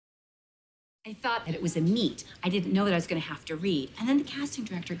I thought that it was a meet. I didn't know that I was going to have to read. And then the casting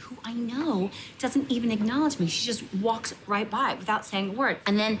director, who I know doesn't even acknowledge me, she just walks right by without saying a word.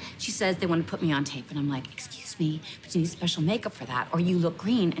 And then she says they want to put me on tape. And I'm like, excuse me, but you need special makeup for that, or you look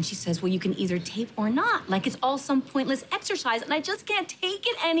green. And she says, well, you can either tape or not. Like it's all some pointless exercise. And I just can't take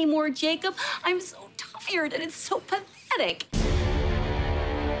it anymore, Jacob. I'm so tired, and it's so pathetic.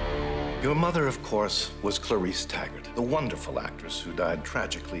 Your mother, of course, was Clarice Taggart, the wonderful actress who died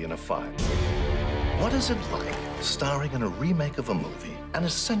tragically in a fire. What is it like starring in a remake of a movie and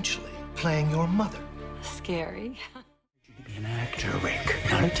essentially playing your mother? Scary. You be an actor, Rick,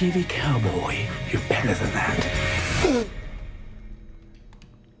 not a TV cowboy. You're better than that.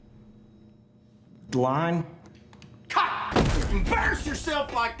 Line. Cut! Embarrass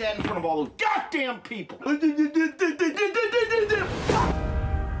yourself like that in front of all those goddamn people!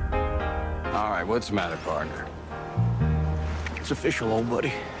 All right, what's the matter, partner? It's official, old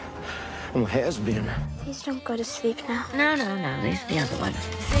buddy. Well, has been. Please don't go to sleep now. No. These are the other ones.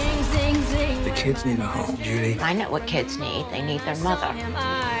 Zing, zing, zing. The kids need a home, Judy. I know what kids need. They need their mother.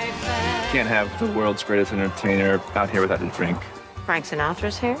 Can't have the world's greatest entertainer out here without a drink. Frank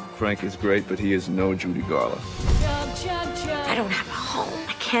Sinatra's here? Frank is great, but he is no Judy Garland. I don't have a home.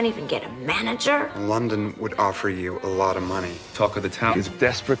 I can't even get a manager. London would offer you a lot of money. Talk of the town is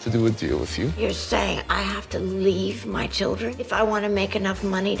desperate to do a deal with you. You're saying I have to leave my children if I want to make enough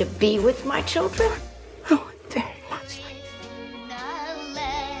money to be with my children? Oh, very much like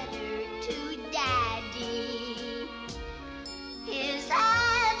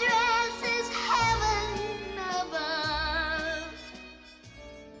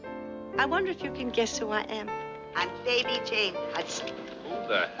I wonder if you can guess who I am. I'm Baby Jane Hudson. Who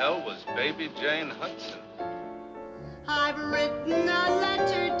the hell was Baby Jane Hudson? I've written a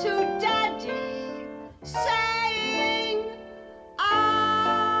letter to Daddy saying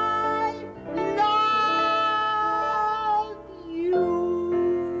I love you.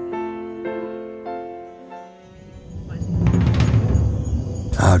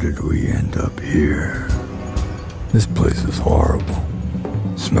 How did we end up here? This place is horrible.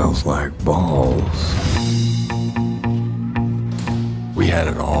 Smells like balls. We had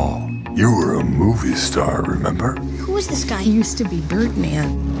it all. You were a movie star, remember? Who is this guy? He used to be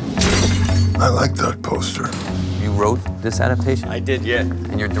Birdman. I like that poster. You wrote this adaptation? I did, yeah.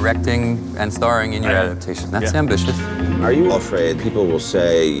 And you're directing and starring in your adaptation. That's ambitious. Are you afraid people will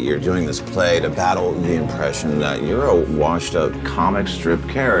say you're doing this play to battle the impression that you're a washed-up comic strip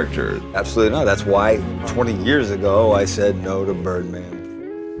character? Absolutely not. That's why 20 years ago I said no to Birdman.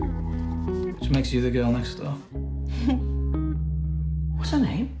 Which makes you the girl next door. What's her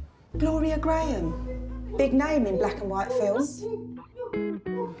name? Gloria Graham. Big name in black and white films.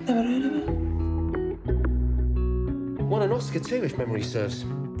 Never heard of her. Won an Oscar too, if memory serves.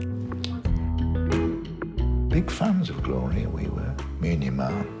 Big fans of Gloria, we were. Me and your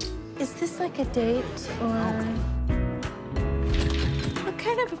mum. Is this like a date or... What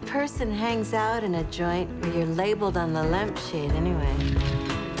kind of a person hangs out in a joint where you're labeled on the lampshade anyway?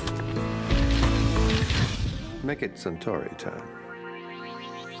 Make it Centauri time.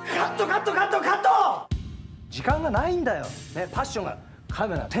 時間がないんだよ。ね、パッションがカ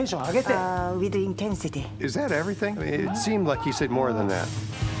メラテンション上げて。With intensity. Is that everything? I mean, it seemed like he said more than that.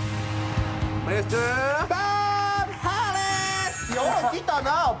 Mr. Bob Hollis! Yo, kita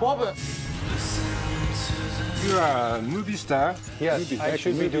now, Bob. You're a movie star. Yes, I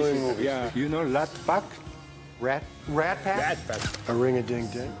should be doing movies. Yeah. You know Rat Pack? Rat Pack? Rat Pack. A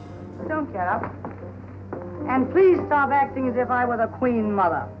ring-a-ding-ding. Don't get up. And please stop acting as if I were the Queen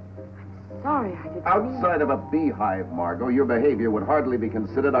Mother. Sorry, I didn't Outside of a beehive, Margot, your behavior would hardly be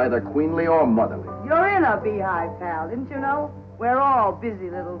considered either queenly or motherly. You're in a beehive, pal, didn't you know? We're all busy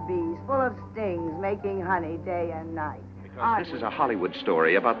little bees, full of stings, making honey day and night. Because this is a Hollywood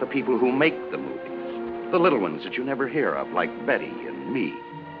story about the people who make the movies. The little ones that you never hear of, like Betty and me.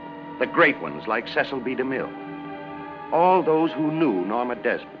 The great ones, like Cecil B. DeMille. All those who knew Norma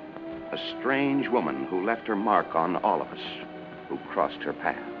Desmond, a strange woman who left her mark on all of us, who crossed her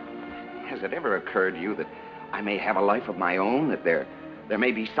path. Has it ever occurred to you that I may have a life of my own, that there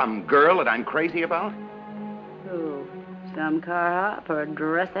may be some girl that I'm crazy about? Who? Some car hop or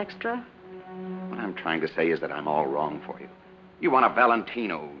dress extra? What I'm trying to say is that I'm all wrong for you. You want a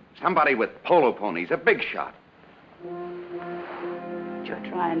Valentino, somebody with polo ponies, a big shot. What you're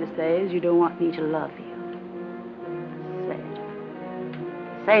trying to say is you don't want me to love you. Say it.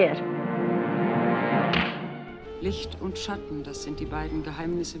 Say it. Licht und Schatten, das sind die beiden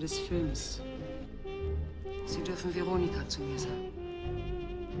Geheimnisse des Films. Sie dürfen Veronika zu mir sagen.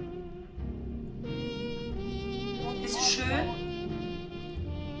 Ist es schön?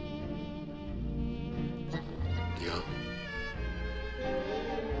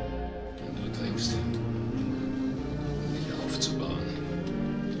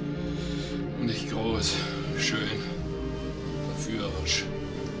 Nicht groß, schön, verführerisch.